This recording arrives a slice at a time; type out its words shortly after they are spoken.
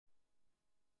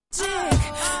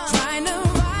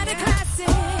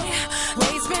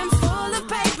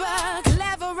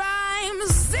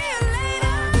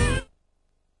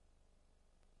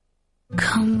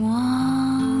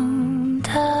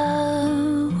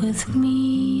with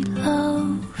me,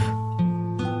 love.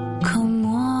 Come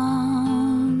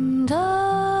wander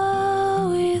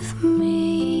with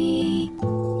me.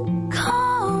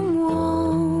 Come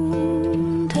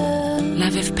wander.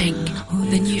 Laviv Pink,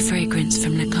 the new fragrance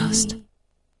from Lacoste.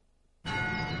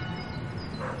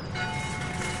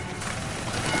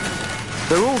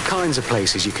 There are all kinds of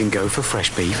places you can go for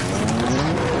fresh beef.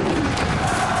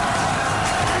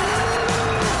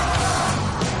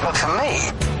 But for me,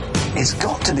 it's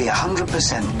got to be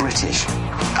 100% British,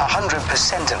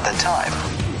 100% of the time,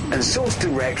 and sourced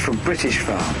direct from British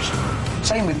farms.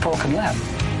 Same with pork and lamb.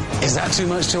 Is that too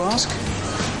much to ask?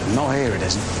 Not here, it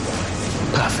isn't.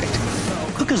 Perfect.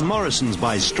 Because Morrisons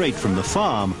buys straight from the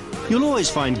farm, you'll always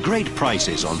find great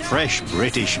prices on fresh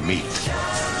British meat.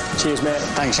 Cheers, mate.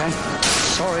 Thanks, eh?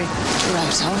 Sorry.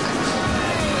 Gross hog.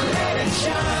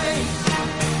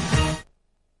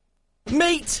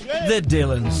 Meet the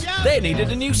Dylans. They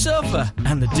needed a new sofa,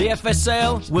 and the DFS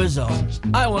sale was on.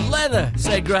 I want leather,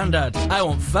 said Grandad. I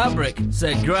want fabric,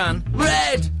 said Gran.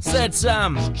 Red, said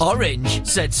Sam. Orange,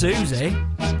 said Susie.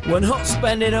 We're not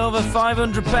spending over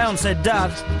 £500, said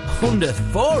Dad. Under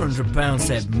 £400,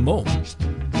 said Mum.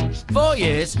 4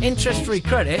 years, interest-free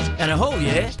credit, and a whole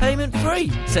year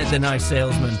payment-free, said the nice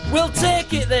salesman. We'll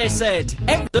take it, they said.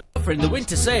 Every offer in the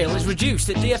winter sale is reduced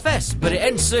at DFS, but it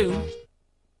ends soon.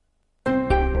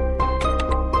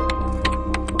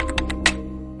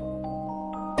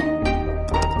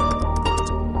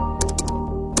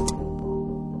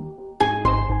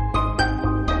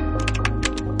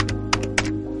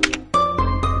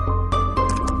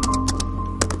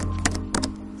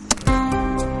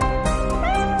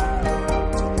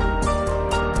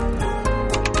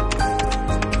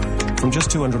 From just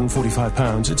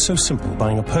 £245, it's so simple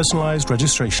buying a personalised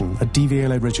registration at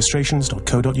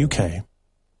dvlaregistrations.co.uk.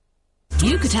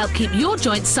 You could help keep your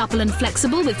joints supple and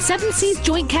flexible with 7 Seas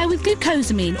Joint Care with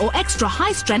glucosamine or extra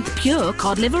high-strength pure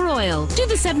cod liver oil. Do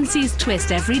the 7 Seas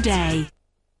twist every day.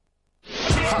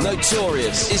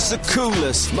 Notorious. It's the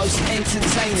coolest, most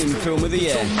entertaining film of the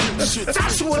year.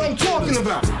 That's what I'm talking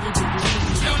about.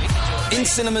 In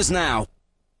cinemas now.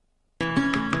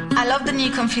 I love the new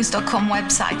Confused.com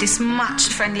website. It's much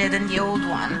friendlier than the old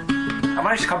one. I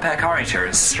managed to compare car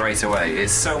insurance straight away.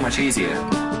 It's so much easier.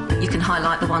 You can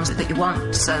highlight the ones that you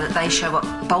want so that they show up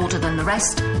bolder than the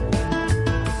rest.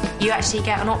 You actually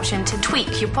get an option to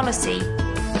tweak your policy,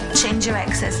 change your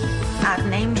excess, add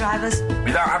name drivers.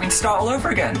 Without having to start all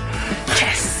over again.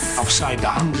 Yes! I've saved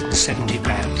 £170.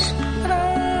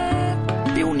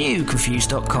 The all-new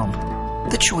Confused.com.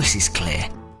 The choice is clear.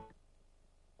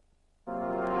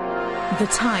 The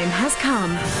time has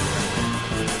come.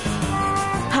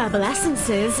 Herbal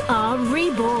essences are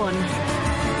reborn.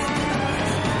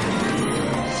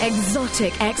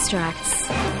 Exotic extracts.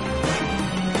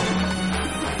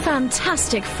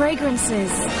 Fantastic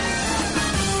fragrances.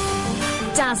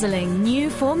 Dazzling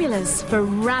new formulas for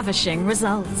ravishing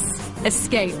results.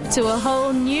 Escape to a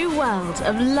whole new world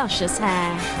of luscious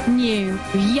hair. New,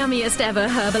 yummiest ever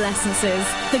herbal essences.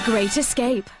 The Great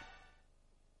Escape.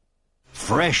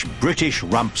 Fresh British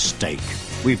rump steak.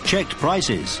 We've checked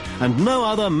prices, and no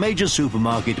other major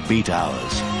supermarket beat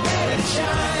ours.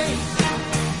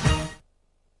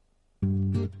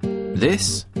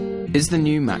 This is the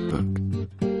new MacBook.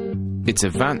 Its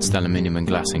advanced aluminium and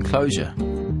glass enclosure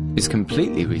is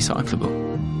completely recyclable.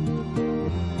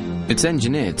 It's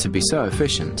engineered to be so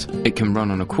efficient, it can run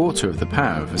on 1/4 of the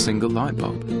power of a single light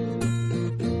bulb.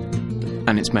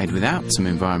 And it's made without some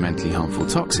environmentally harmful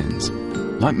toxins,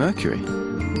 like mercury.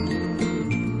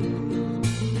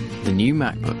 The new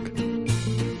MacBook.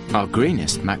 Our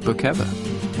greenest MacBook ever.